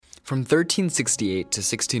From 1368 to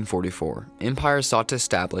 1644, empires sought to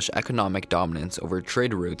establish economic dominance over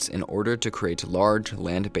trade routes in order to create large,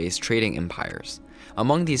 land-based trading empires.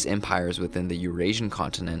 Among these empires within the Eurasian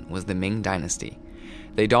continent was the Ming dynasty.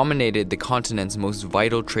 They dominated the continent's most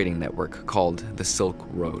vital trading network called the Silk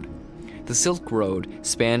Road. The Silk Road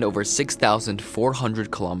spanned over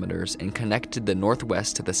 6,400 kilometers and connected the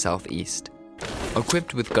northwest to the southeast.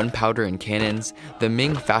 Equipped with gunpowder and cannons, the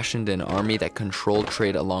Ming fashioned an army that controlled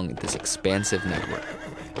trade along this expansive network.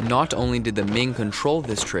 Not only did the Ming control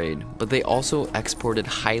this trade, but they also exported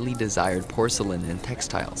highly desired porcelain and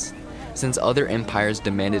textiles. Since other empires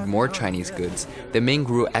demanded more Chinese goods, the Ming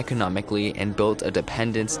grew economically and built a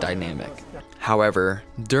dependence dynamic. However,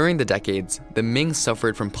 during the decades, the Ming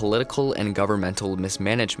suffered from political and governmental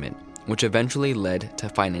mismanagement, which eventually led to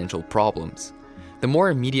financial problems. The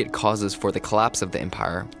more immediate causes for the collapse of the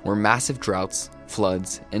empire were massive droughts,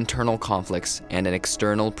 floods, internal conflicts, and an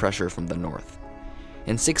external pressure from the north.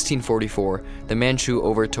 In 1644, the Manchu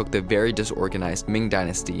overtook the very disorganized Ming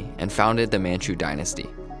dynasty and founded the Manchu dynasty,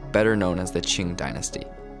 better known as the Qing dynasty.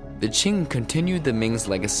 The Qing continued the Ming's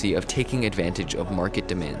legacy of taking advantage of market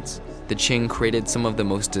demands. The Qing created some of the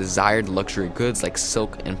most desired luxury goods like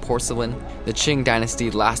silk and porcelain. The Qing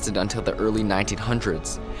dynasty lasted until the early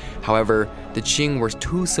 1900s. However, the Qing were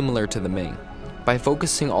too similar to the Ming. By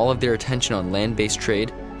focusing all of their attention on land-based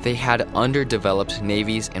trade, they had underdeveloped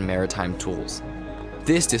navies and maritime tools.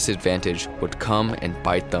 This disadvantage would come and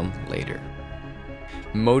bite them later.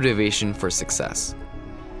 Motivation for success.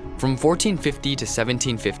 From 1450 to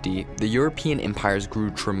 1750, the European empires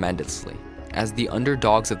grew tremendously. As the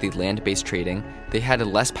underdogs of the land-based trading, they had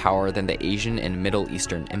less power than the Asian and Middle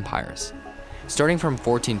Eastern empires. Starting from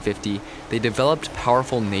 1450, they developed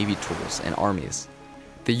powerful navy tools and armies.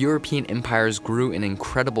 The European empires grew in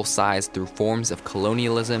incredible size through forms of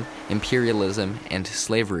colonialism, imperialism, and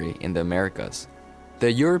slavery in the Americas.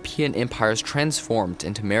 The European empires transformed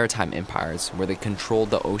into maritime empires where they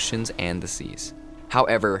controlled the oceans and the seas.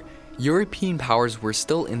 However, European powers were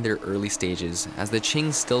still in their early stages as the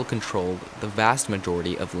Qing still controlled the vast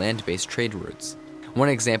majority of land-based trade routes. One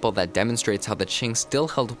example that demonstrates how the Qing still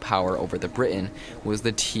held power over the Britain was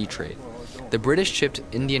the tea trade. The British shipped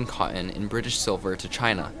Indian cotton and British silver to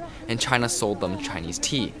China, and China sold them Chinese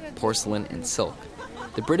tea, porcelain, and silk.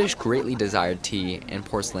 The British greatly desired tea and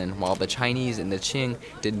porcelain, while the Chinese and the Qing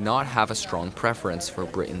did not have a strong preference for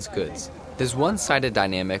Britain's goods. This one-sided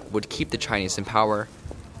dynamic would keep the Chinese in power.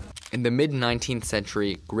 In the mid-19th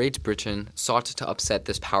century, Great Britain sought to upset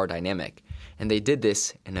this power dynamic, and they did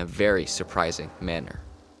this in a very surprising manner.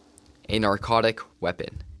 A narcotic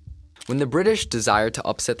weapon. When the British desired to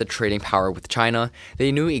upset the trading power with China,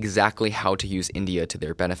 they knew exactly how to use India to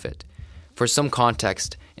their benefit. For some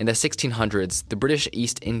context, in the 1600s, the British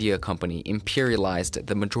East India Company imperialized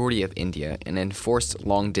the majority of India and enforced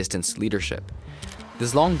long-distance leadership.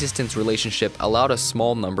 This long-distance relationship allowed a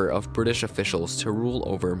small number of British officials to rule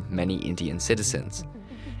over many Indian citizens.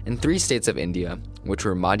 In 3 states of India, which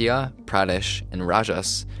were Madhya, Pradesh, and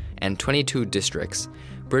Rajas, and 22 districts,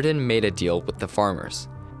 Britain made a deal with the farmers.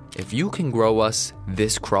 If you can grow us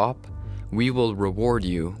this crop, we will reward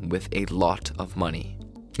you with a lot of money.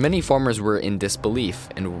 Many farmers were in disbelief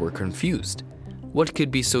and were confused. What could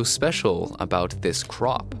be so special about this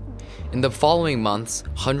crop? In the following months,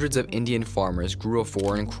 hundreds of Indian farmers grew a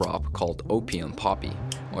foreign crop called opium poppy,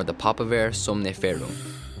 or the Papaver somniferum.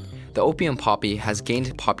 The opium poppy has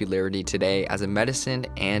gained popularity today as a medicine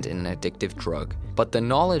and an addictive drug, but the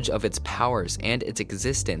knowledge of its powers and its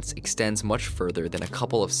existence extends much further than a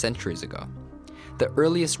couple of centuries ago. The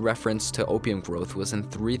earliest reference to opium growth was in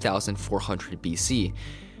 3400 BC.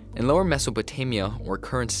 In Lower Mesopotamia, or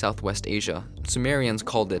current Southwest Asia, Sumerians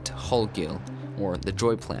called it hulgil, or the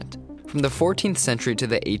joy plant. From the 14th century to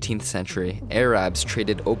the 18th century, Arabs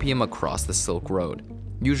traded opium across the Silk Road,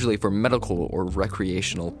 usually for medical or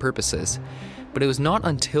recreational purposes. But it was not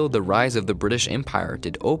until the rise of the British Empire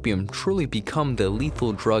did opium truly become the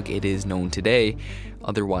lethal drug it is known today,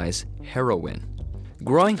 otherwise heroin.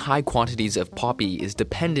 Growing high quantities of poppy is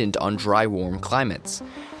dependent on dry, warm climates.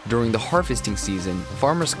 During the harvesting season,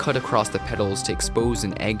 farmers cut across the petals to expose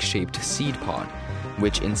an egg-shaped seed pod,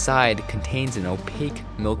 which inside contains an opaque,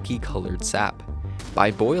 milky-colored sap. By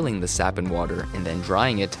boiling the sap in water and then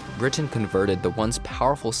drying it, Britain converted the once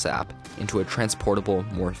powerful sap into a transportable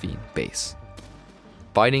morphine base.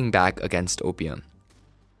 Fighting back against opium.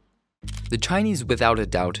 The Chinese without a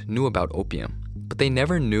doubt knew about opium, but they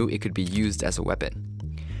never knew it could be used as a weapon.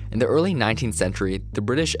 In the early 19th century, the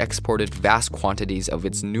British exported vast quantities of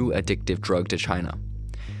its new addictive drug to China.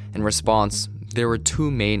 In response, there were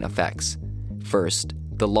 2 main effects. First,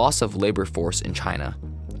 the loss of labor force in China,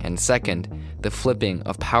 and second, the flipping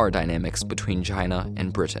of power dynamics between China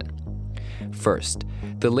and Britain. First,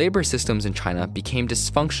 the labor systems in China became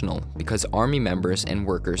dysfunctional because army members and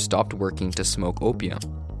workers stopped working to smoke opium.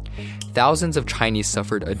 Thousands of Chinese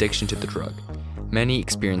suffered addiction to the drug, many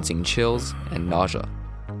experiencing chills and nausea.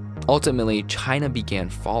 Ultimately, China began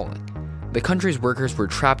falling. The country's workers were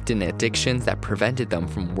trapped in addictions that prevented them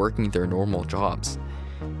from working their normal jobs.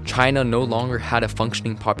 China no longer had a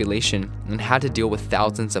functioning population and had to deal with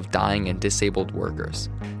thousands of dying and disabled workers.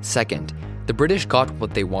 Second, the British got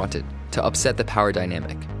what they wanted, to upset the power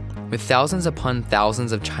dynamic. With thousands upon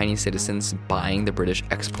thousands of Chinese citizens buying the British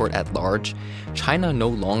export at large, China no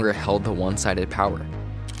longer held the one-sided power.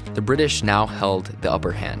 The British now held the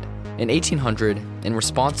upper hand. In 1800, in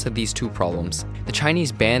response to these two problems, the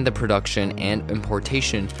Chinese banned the production and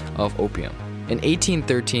importation of opium. In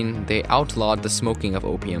 1813, they outlawed the smoking of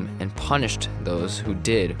opium and punished those who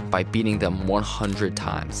did by beating them 100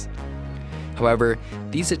 times. However,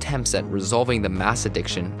 these attempts at resolving the mass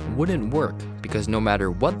addiction wouldn't work because no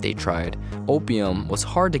matter what they tried, opium was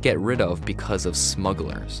hard to get rid of because of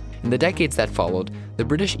smugglers. In the decades that followed, the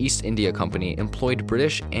British East India Company employed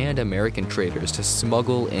British and American traders to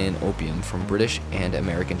smuggle in opium from British and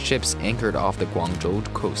American ships anchored off the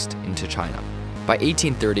Guangzhou coast into China. By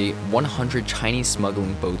 1830, 100 Chinese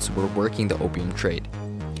smuggling boats were working the opium trade.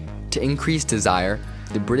 To increase desire,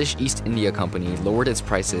 the British East India Company lowered its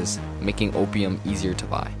prices, making opium easier to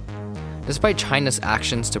buy. Despite China's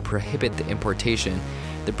actions to prohibit the importation,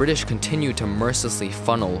 the British continued to mercilessly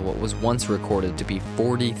funnel what was once recorded to be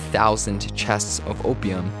 40,000 chests of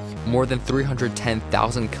opium, more than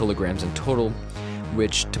 310,000 kilograms in total,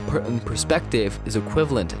 which, to put in perspective, is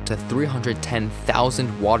equivalent to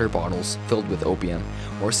 310,000 water bottles filled with opium,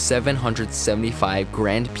 or 775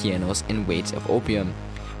 grand pianos in weight of opium,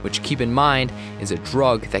 which, keep in mind, is a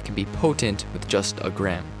drug that can be potent with just a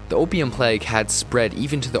gram. The opium plague had spread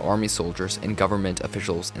even to the army soldiers and government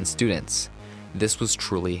officials and students. This was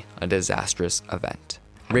truly a disastrous event,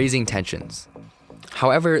 raising tensions.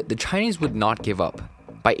 However, the Chinese would not give up.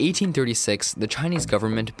 By 1836, the Chinese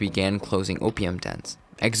government began closing opium dens,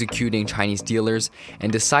 executing Chinese dealers,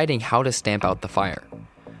 and deciding how to stamp out the fire.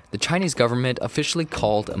 The Chinese government officially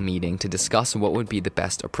called a meeting to discuss what would be the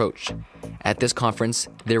best approach. At this conference,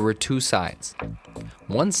 there were two sides.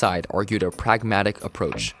 One side argued a pragmatic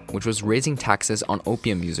approach, which was raising taxes on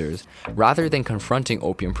opium users rather than confronting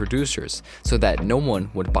opium producers so that no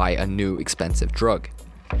one would buy a new expensive drug.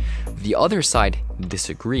 The other side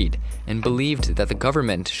disagreed and believed that the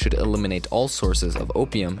government should eliminate all sources of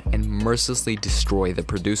opium and mercilessly destroy the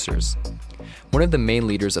producers. One of the main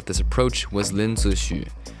leaders of this approach was Lin Zexu,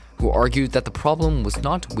 who argued that the problem was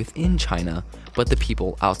not within China, but the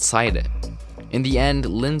people outside it. In the end,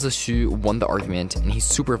 Lin Zexu won the argument and he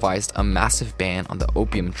supervised a massive ban on the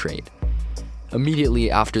opium trade. Immediately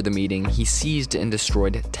after the meeting, he seized and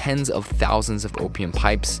destroyed tens of thousands of opium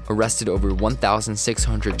pipes, arrested over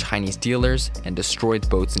 1,600 Chinese dealers, and destroyed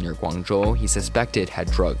boats near Guangzhou he suspected had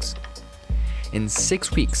drugs. In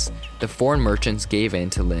 6 weeks, the foreign merchants gave in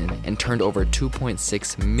to Lin and turned over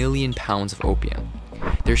 2.6 million pounds of opium.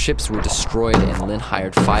 Their ships were destroyed and Lin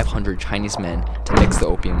hired 500 Chinese men to mix the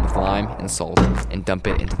opium with lime and salt and dump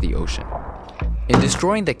it into the ocean. In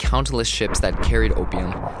destroying the countless ships that carried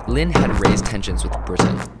opium, Lin had raised tensions with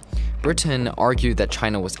Britain. Britain argued that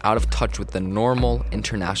China was out of touch with the normal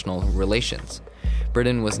international relations.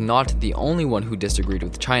 Britain was not the only one who disagreed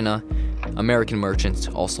with China. American merchants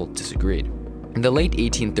also disagreed. In the late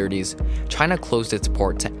 1830s, China closed its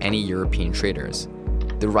port to any European traders.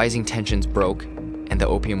 The rising tensions broke, and the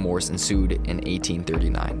Opium Wars ensued in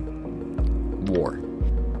 1839. War.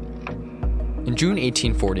 In June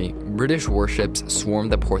 1840, British warships swarmed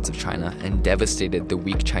the ports of China and devastated the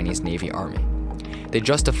weak Chinese Navy army. They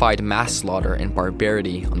justified mass slaughter and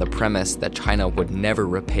barbarity on the premise that China would never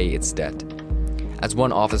repay its debt. As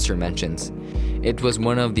one officer mentions, it was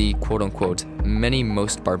one of the quote-unquote many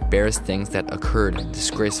most barbarous things that occurred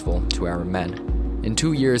disgraceful to our men. In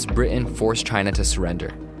 2 years, Britain forced China to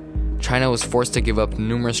surrender. China was forced to give up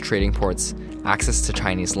numerous trading ports, access to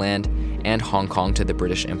Chinese land, and Hong Kong to the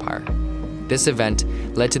British Empire. This event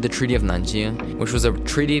led to the Treaty of Nanjing, which was a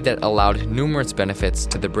treaty that allowed numerous benefits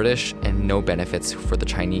to the British and no benefits for the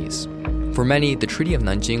Chinese. For many, the Treaty of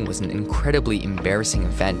Nanjing was an incredibly embarrassing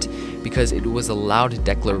event because it was a loud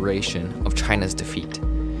declaration of China's defeat.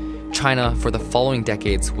 China, for the following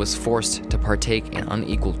decades, was forced to partake in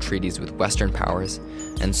unequal treaties with Western powers,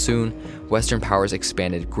 and soon, Western powers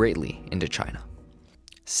expanded greatly into China.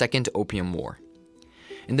 Second Opium War.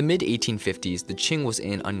 In the mid-1850s, the Qing was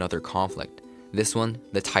in another conflict, this one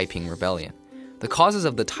the Taiping Rebellion. The causes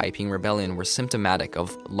of the Taiping Rebellion were symptomatic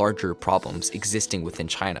of larger problems existing within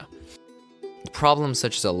China. Problems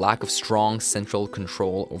such as a lack of strong central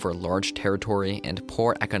control over large territory and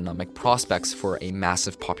poor economic prospects for a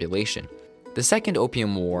massive population. The Second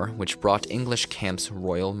Opium War, which brought English Camp's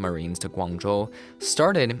Royal Marines to Guangzhou,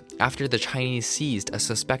 started after the Chinese seized a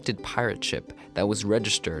suspected pirate ship that was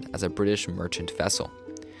registered as a British merchant vessel.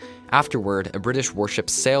 Afterward, a British warship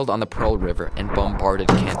sailed on the Pearl River and bombarded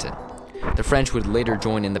Canton. The French would later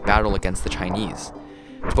join in the battle against the Chinese.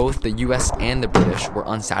 Both the US and the British were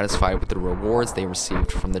unsatisfied with the rewards they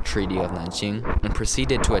received from the Treaty of Nanjing and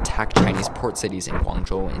proceeded to attack Chinese port cities in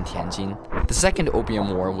Guangzhou and Tianjin. The Second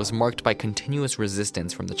Opium War was marked by continuous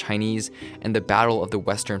resistance from the Chinese and the battle of the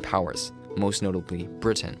Western powers, most notably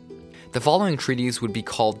Britain. The following treaties would be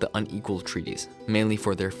called the unequal treaties, mainly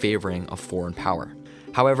for their favoring of foreign power.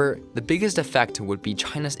 However, the biggest effect would be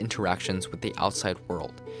China's interactions with the outside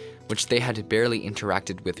world, which they had barely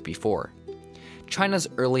interacted with before. China's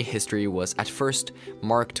early history was at first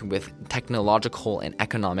marked with technological and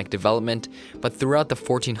economic development, but throughout the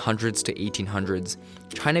 1400s to 1800s,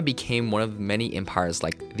 China became one of many empires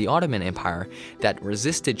like the Ottoman Empire that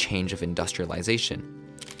resisted change of industrialization.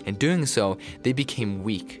 In doing so, they became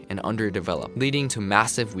weak and underdeveloped, leading to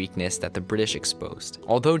massive weakness that the British exposed.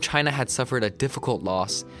 Although China had suffered a difficult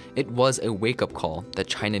loss, it was a wake-up call that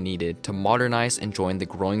China needed to modernize and join the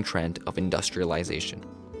growing trend of industrialization.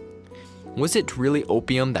 Was it really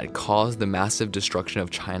opium that caused the massive destruction of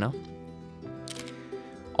China?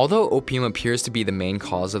 Although opium appears to be the main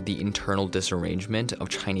cause of the internal disarrangement of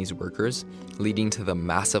Chinese workers, leading to the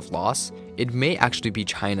massive loss, it may actually be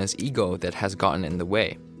China's ego that has gotten in the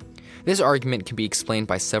way. This argument can be explained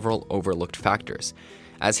by several overlooked factors.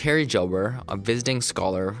 As Harry Gelber, a visiting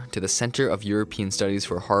scholar to the Center of European Studies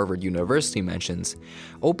for Harvard University, mentions,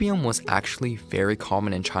 opium was actually very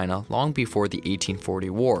common in China long before the 1840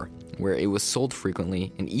 war, where it was sold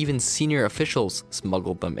frequently and even senior officials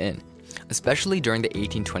smuggled them in. Especially during the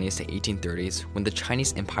 1820s to 1830s, when the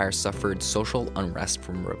Chinese Empire suffered social unrest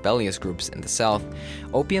from rebellious groups in the south,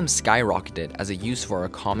 opium skyrocketed as a use for a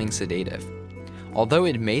calming sedative. Although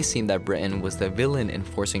it may seem that Britain was the villain in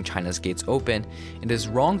forcing China's gates open, it is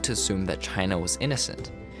wrong to assume that China was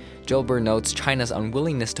innocent. Gelber notes China's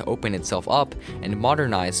unwillingness to open itself up and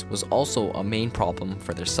modernize was also a main problem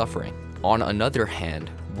for their suffering. On another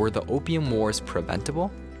hand, were the Opium Wars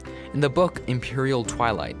preventable? In the book Imperial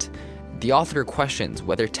Twilight, the author questions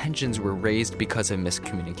whether tensions were raised because of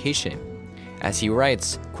miscommunication. As he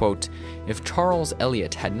writes, quote, "If Charles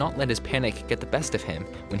Eliot had not let his panic get the best of him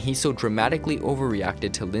when he so dramatically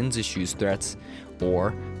overreacted to Lin Zexu's threats,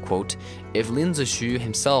 or, quote, if Lin Zexu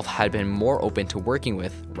himself had been more open to working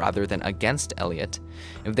with rather than against Eliot,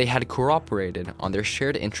 if they had cooperated on their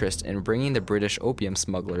shared interest in bringing the British opium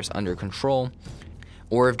smugglers under control,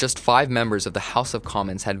 or if just 5 members of the House of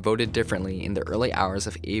Commons had voted differently in the early hours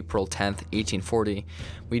of April 10, 1840,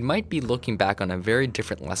 we might be looking back on a very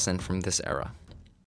different lesson from this era."